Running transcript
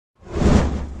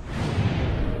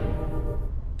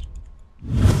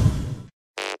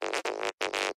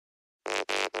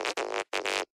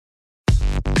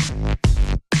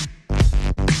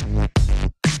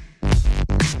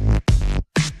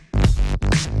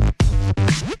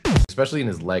especially in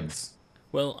his legs.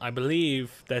 Well, I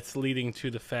believe that's leading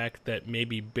to the fact that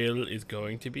maybe Bill is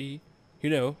going to be, you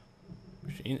know.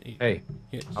 Hey,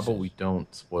 how about we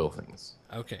don't spoil things?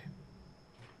 Okay.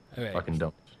 All right. Fucking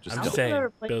don't. I'm just saying,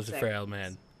 Bill's a frail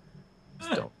man.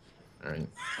 Just don't. All right.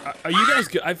 Are you guys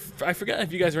good? I forgot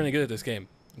if you guys are any good at this game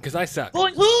because I suck.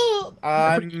 Pretty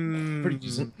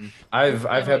decent. I've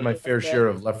had my fair share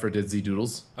of Left 4 Dead Z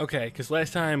doodles. Okay, because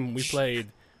last time we played,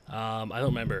 I don't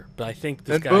remember, but I think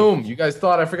this Then guy. boom! You guys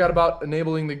thought I forgot about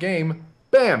enabling the game.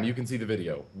 Bam! You can see the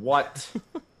video. What?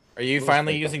 Are you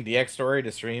finally using DX Story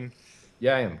to stream?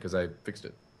 Yeah, I am because I fixed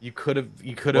it. You could have.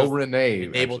 Well, Renee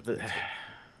enabled actually.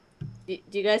 Do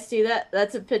you guys see that?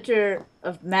 That's a picture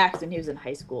of Max when he was in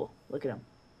high school. Look at him.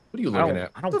 What are you looking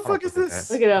at? I don't What the fuck is this?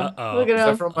 Look at him. Uh-oh. Look at Is him.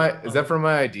 that from my? Is that from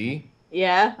my ID?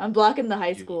 Yeah, I'm blocking the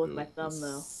high school with my thumb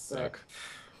though. Suck.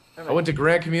 I went to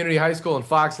Grant Community High School in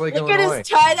Fox Lake, Look Illinois. at his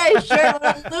tie-dye shirt.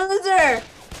 What a loser!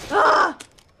 Ah!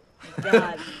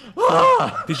 God.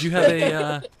 Did you have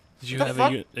a? Did you have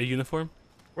a uniform?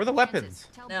 Where are the weapons?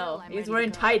 No, he's wearing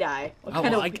tie-dye. What Oh,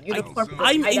 kind well, of uniform?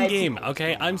 I'm tie-dye in game. to-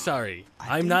 Okay, I'm sorry.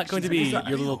 I'm not going to be your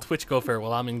little Twitch gopher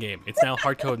while I'm in game. It's now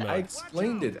hard code I mode,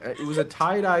 explained it. It was a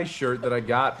tie-dye shirt that I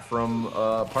got from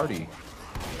a party.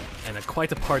 and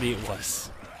quite a party it was.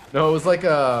 No, it was like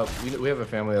we have a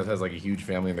family that has like a huge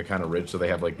family and they're kind of rich, so they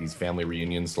have like these family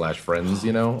reunions / friends,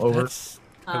 you know, over.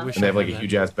 I wish And they have I like a had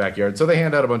huge ass backyard, so they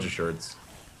hand out a bunch of shirts.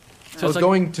 So I was it's like-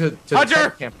 going to Hunter!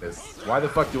 tech campus. Why the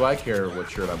fuck do I care what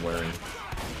shirt I'm wearing?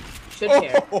 Should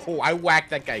care. Oh, I whacked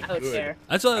that guy I would good. care.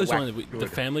 That's what I was whacked wondering. The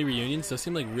family reunions, those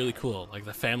seem like really cool. Like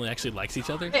the family actually likes each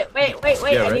other. Wait! Yeah,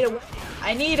 I right? need a weapon.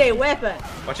 I need a weapon.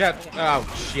 Watch out!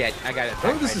 Oh shit! I got it. I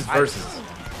think this is versus.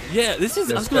 Yeah, this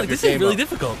is. I was Step going like, your this is game really up.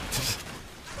 difficult.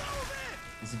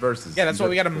 This is versus. Yeah, that's why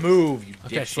we gotta move. You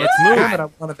Okay, so dipshit. let's move. Damn it, I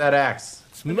wanted that axe.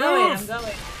 I'm going. Move. I'm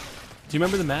going. Do you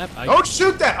remember the map? Don't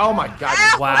shoot that! Oh my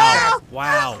god. Wow.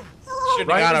 Wow. Shouldn't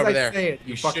Right have as gone over I there. say it,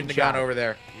 you You fucking shouldn't have gone shot. over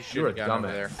there. You You're shouldn't a have gone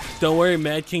over dumbass. there. Don't worry,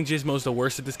 Mad King Gizmo's the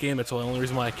worst at this game. That's the only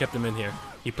reason why I kept him in here.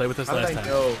 He played with us How did last I time.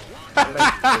 know? How did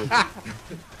I know?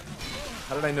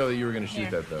 How did I know that you were gonna shoot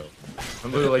that though?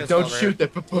 I'm literally like, Pistol don't over shoot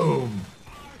that. Boom.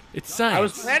 It's I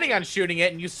was science. planning on shooting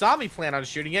it, and you saw me plan on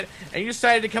shooting it, and you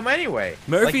decided to come anyway.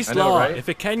 Murphy's I know, Law. right? If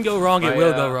it can go wrong, it My,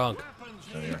 will go wrong.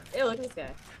 Hey, look at this guy.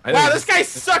 I Wow, know this guy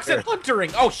sucks at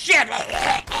huntering. Oh shit!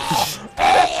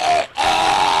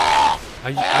 Are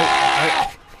you,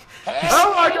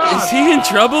 Oh my god! is he in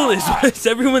trouble? Is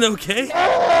everyone okay?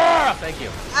 Thank you.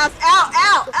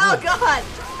 Ow, God!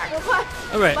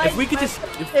 All right, My- if we could my just,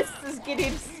 fist is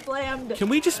getting slammed. can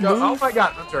we just No, oh move? my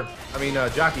god, Hunter. I mean,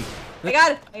 Jockey. I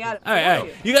got it. All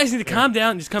right. You guys need to calm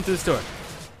down and just come to the store.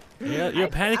 You're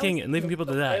panicking and leaving people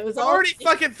to It die. was I'm all already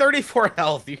fucking 34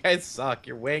 health. You guys suck.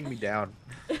 You're weighing me down.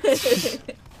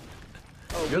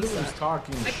 Oh, You're the we one who's suck.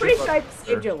 talking. I'm shit pretty about sure I Hunter.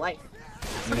 saved your life.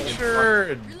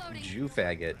 Sure, Jew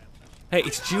faggot. Hey,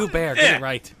 it's Jew Bear. Get it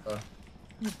right.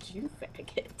 You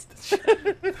faggot.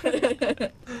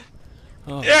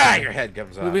 Oh. Yeah, your head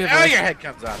comes off. Oh, We your have head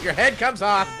comes off. Your head comes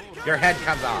off. Your head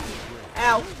comes off.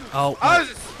 Ow. Oh, Oh,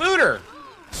 it's a spooter.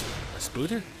 a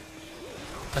spooter?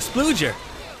 A splooger?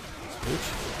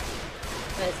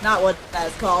 Splooge? That's not what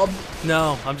that's called.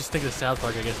 No, I'm just thinking of South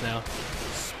Park, I guess now.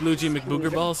 Sploogie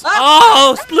McBooger balls. Ah!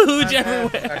 Oh, splooge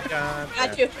everywhere. I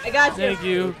got you. Thank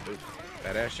you.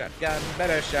 Better shotgun.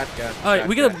 Better shotgun. All right,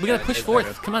 we gotta push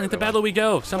forth. Come on, into battle we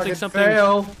go. Something, Fucking something.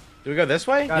 fail. Do we go this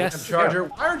way? Goddamn Yes. Charger.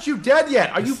 Why aren't you dead yet?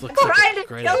 Are you? This looks like Trying a to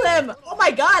great kill idea. him. Oh my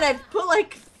God! I put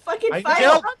like fucking I fire.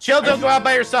 Chill, chill. Don't go out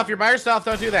by yourself. You're by yourself.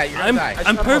 Don't do that. You're I'm gonna die.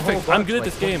 I'm shot a whole perfect. I'm bunch, good at like,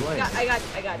 this game. point blank. I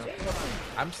got you. Hold on.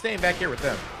 I'm staying back here with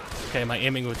them. Okay, my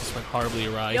aiming just went horribly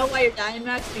awry. You know why you're dying,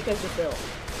 Max? Because you're Bill.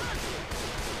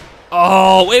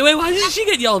 Oh, wait, why did she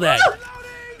get yelled at?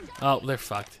 Oh, they're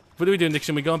fucked. What do we do, Nick?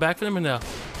 Should we go back for them or no?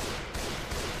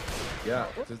 Yeah,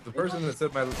 just the person that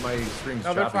said my stream's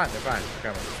No, they're choppy. fine. They're fine.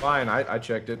 They're coming. Fine, I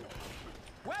checked it.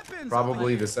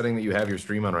 Probably the setting that you have your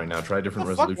stream on right now. Try a different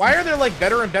What the fuck? resolution. Why are there like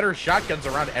better and better shotguns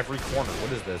around every corner?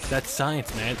 What is this? That's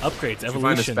science, man. Upgrades, Did you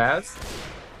find a evolution. spaz?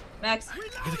 Max,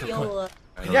 come you'll,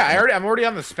 Yeah, I'm already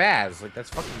on the spaz. Like that's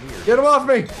fucking weird. Get him off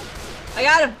me! I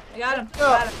got him.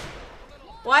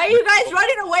 Why are you guys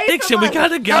running away Diction, from we us?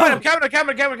 gotta I'm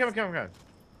go. coming.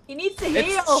 He needs to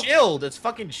heal. It's chilled. It's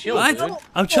fucking chilled, What? dude.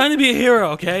 I'm trying to be a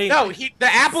hero, okay? No, the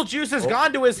apple juice has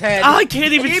gone to his head. I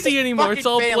can't even He's see anymore. It's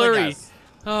all fucking failing blurry. us.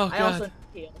 Oh I also god.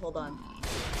 need to heal. Hold on.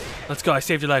 Let's go. I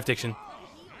saved your life, Diction.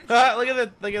 Look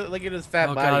at his fat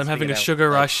Oh body. god, I'm having a sticking out. sugar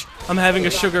rush. I'm having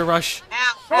a sugar rush.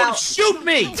 Ow. Oh, shoot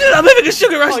me! Dude, I'm having a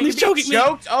sugar rush and he's you being choking me.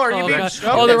 choked? Oh, are you Oh, being God.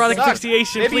 choked? Oh, the That erotic sucks.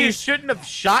 asphyxiation, Maybe you please. shouldn't have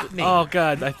shot me. Oh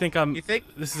god, I think I'm. You think?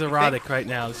 This is erotic right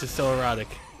now. This is so erotic.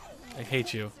 I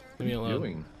hate you. Leave me What are you alone.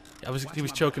 doing? He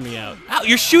was choking me out. Ow,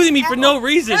 you're shooting me for no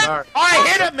reason. Oh, I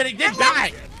hit him and he did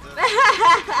die.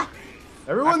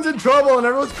 Everyone's in trouble and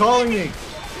everyone's calling me.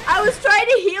 I was trying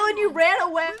to heal and you ran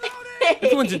away.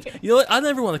 You know what? I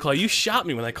never want to call you. You shot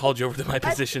me when I called you over to my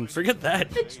position. Forget that.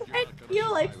 I tried to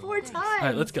heal like 4 times. All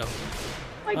right, let's go.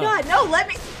 Oh my god, no, let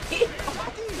me heal.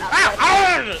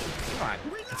 Ow! Come on.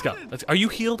 Let's go. Are you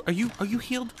healed? Are you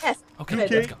healed? Yes. Okay,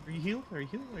 Good. let's go. Are you healed? Are you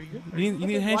healed? Are you good? You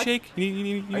need a handshake? You I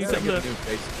need gotta something get a to... new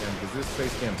face cam because this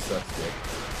face cam sucks,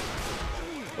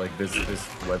 dick. Like this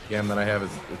webcam that I have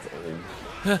it's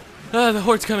old. The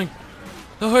horde's coming.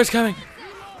 The horde's coming.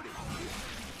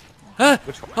 Ah!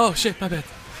 Oh shit, my bad.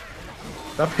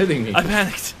 Stop hitting me. I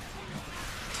panicked.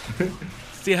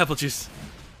 It's the apple juice.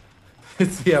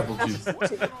 It's the apple juice.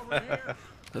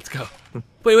 Let's go.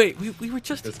 Wait, we were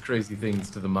just... Does crazy things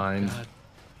to the mind. God.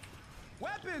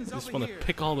 I just want to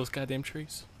pick all those goddamn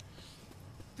trees.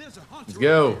 Let's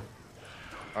go.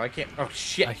 Oh, I can't. Oh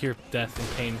shit. I hear death and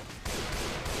pain.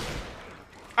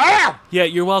 Ow! Yeah,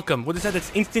 you're welcome. What is that?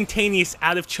 That's instantaneous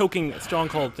out of choking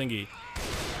stronghold thingy.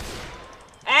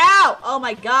 Ow! Oh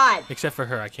my god. Except for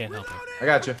her, I can't help her. I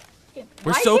got you.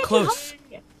 We're Why so can't you help close.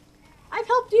 me? I've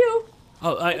helped you.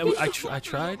 Oh, I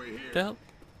tried to help.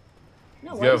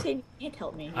 No, Let's why are you go. saying you can't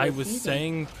help me? I You're was confusing.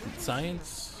 saying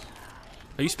science.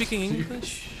 Are you speaking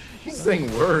English? He's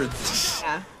saying words.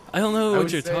 Yeah. I don't know I what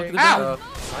was you're saying, talking about.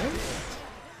 Science?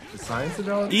 Is science a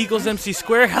valid? Equals MC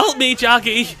square. Help me,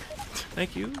 jockey.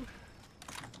 Thank you.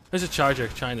 There's a charger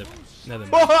trying to. Never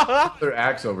mind. There's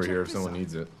axe over here if someone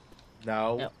needs it.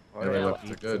 No. No. Oh, Every yeah.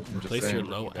 weapons are good. I'm just Place your saying.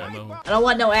 low ammo. I don't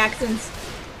want no accents.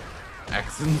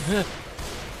 Accents?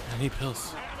 I need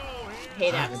pills. I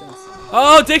hate accents.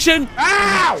 Oh, addiction!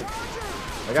 Ow!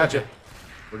 I got you.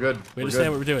 We're good. We understand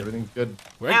good. what we're doing. Everything's good.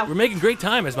 We're making great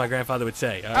time, as my grandfather would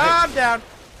say. All right. I'm down.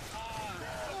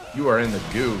 You are in the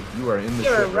goo. You are in the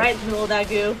You're shit. right in the middle of that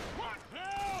goo.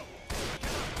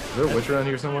 Is there a witch around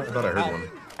here somewhere? I thought I heard one.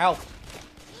 Help.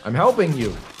 I'm helping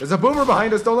you. There's a boomer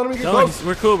behind us. Don't let him get No, close.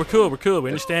 we're cool. We're cool. We're cool. We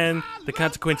understand the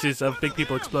consequences of big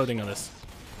people exploding on us.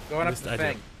 Going up least the I do.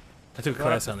 thing. I took a Go up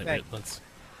class the on it thing. once.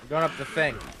 I'm going up the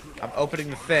thing. I'm opening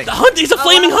the thing. The hunt! He's a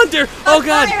flaming hunter! Oh On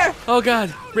god! fire! Oh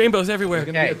god! Rainbows everywhere.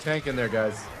 There's gonna be Okay. a tank in there,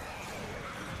 guys.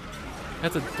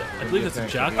 That's a. I believe that's a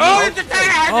jockey. Oh, it's a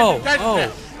tank! Oh,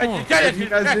 If you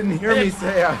guys didn't hear me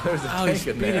say there's a Oh, he's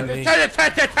tank in beating there. me.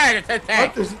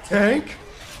 What? There's a tank?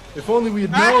 If only we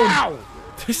had known. Ow!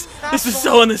 This is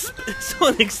so so Stop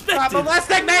unexpected.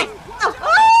 molesting me!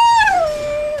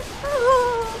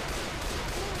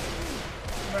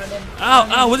 Running.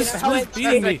 Ow! What is As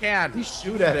beating I me? can. You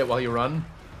shoot at it while you run.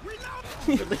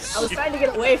 I was trying to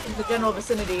get away from the general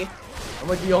vicinity. I'm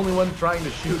like the only one trying to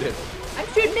shoot it. I'm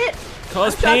shooting it.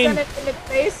 Cause I'm shotgun pain. it in its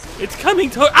face. It's coming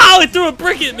toward. Ow! It threw a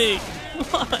brick at me.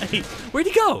 Why? Where'd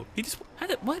he go? He just had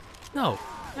it. What? No.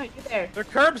 No, you're there. They're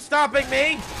curb stomping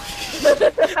me!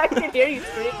 I can hear you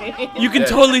screaming. You can Dead.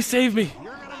 totally save me.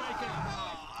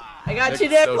 I got Nick's you,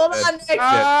 Nick. so Hold dead. on, Nick.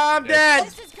 I'm dead!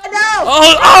 No!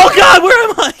 Oh god! Where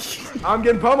am I? I'm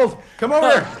getting pummeled. Come over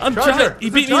here. I'm Charger. trying- he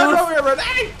There's a beat me charger off. over here, brother.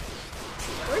 Hey!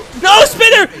 No,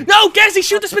 spinner! No, Gassy,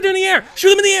 shoot the spinner in the air!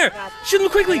 Shoot him in the air! Shoot him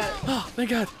quickly! Oh, thank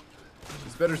God.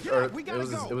 It's better. Or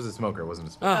it was a smoker. It wasn't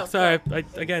a smoker. Oh, sorry. I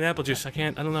got an apple juice. I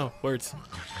can't. I don't know words.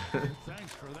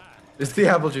 It's the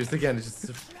apple juice again. It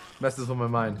just messes with my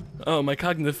mind. Oh, my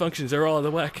cognitive functions are all out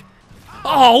of whack.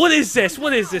 Oh, what is this?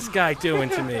 What is this guy doing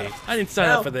to me? I didn't sign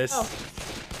up for this.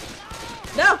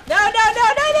 No! No!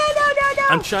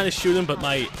 I'm trying to shoot him, but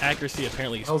my accuracy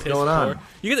apparently is What's piss going on? poor.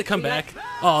 You get to come back.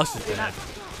 Oh, this is bad.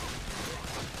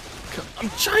 I'm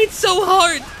trying so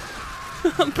hard.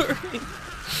 I'm burning.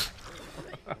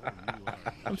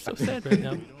 I'm so sad right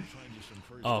now.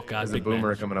 Oh God, There's a big boomer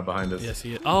man. coming up behind us. Yes,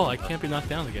 he is. Oh, I can't be knocked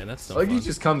down again. That's so Like he fun.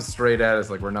 just comes straight at us,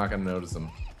 like we're not gonna notice him.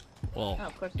 Well, Oh,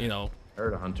 of course you know. I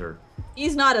heard a hunter.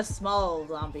 He's not a small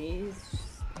zombie. He's just...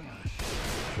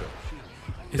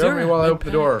 Is Tell there me a while I med open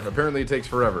the pack? door. Apparently it takes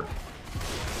forever.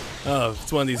 Oh,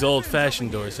 it's one of these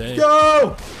old-fashioned doors, eh?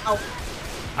 Go! Oh,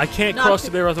 I can't Not cross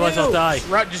to there, otherwise I'll do. die.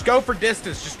 Just go for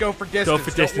distance. Just go for distance. Go for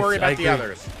distance, Don't worry I about the agree.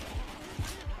 others.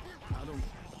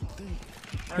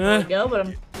 I don't know where to go, but I'm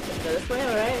gonna go this way,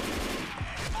 alright?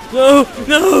 No,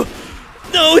 no,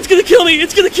 no! It's gonna kill me!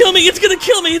 It's gonna kill me! It's gonna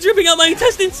kill me! It's ripping out my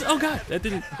intestines! Oh God, I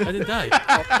didn't die.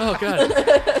 Oh God.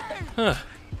 Huh.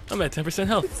 I'm at 10%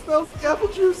 health. Smells the apple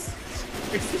juice.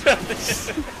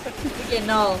 We're getting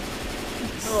all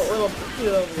little too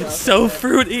over. It's so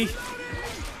fruity.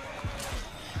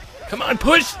 Come on,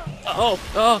 push! Oh,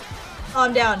 oh.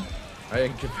 Calm down. I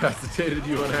incapacitated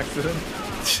you on accident.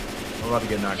 I'm about to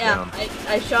get knocked Yeah, down.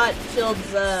 I shot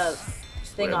Shield's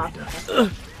Thing off.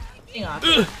 Whatever Thing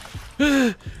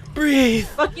off. Breathe.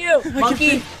 Fuck you,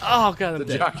 monkey. Oh god, I'm The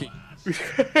dead. jockey.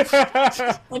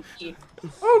 Monkey.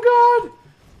 Oh god!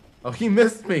 Oh, he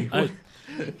missed me.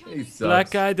 He sucks.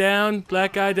 Black guy down.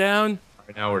 Black guy down.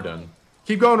 Alright, now we're done.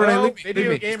 Keep going, Renee. Oh, Leave me. video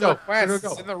Leave me. game Let's go. requests. Let's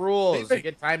It's go. in the rules. Leave me. You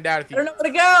get timed out if I you don't know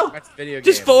where to go. that's video game.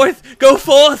 Just fourth. Go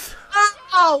fourth.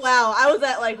 Oh wow, I was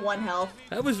at like 1 health.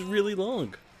 That was really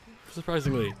long.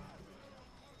 Surprisingly.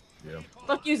 Yeah.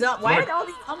 Fuck you, Zom. Why are all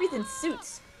these zombies in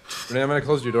suits? Renee, I'm gonna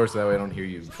close your door so that way I don't hear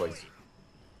you twice.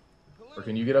 Or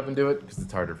can you get up and do it? Because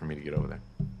it's harder for me to get over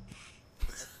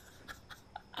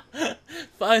there.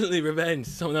 Finally, revenge.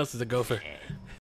 Someone else is a gopher.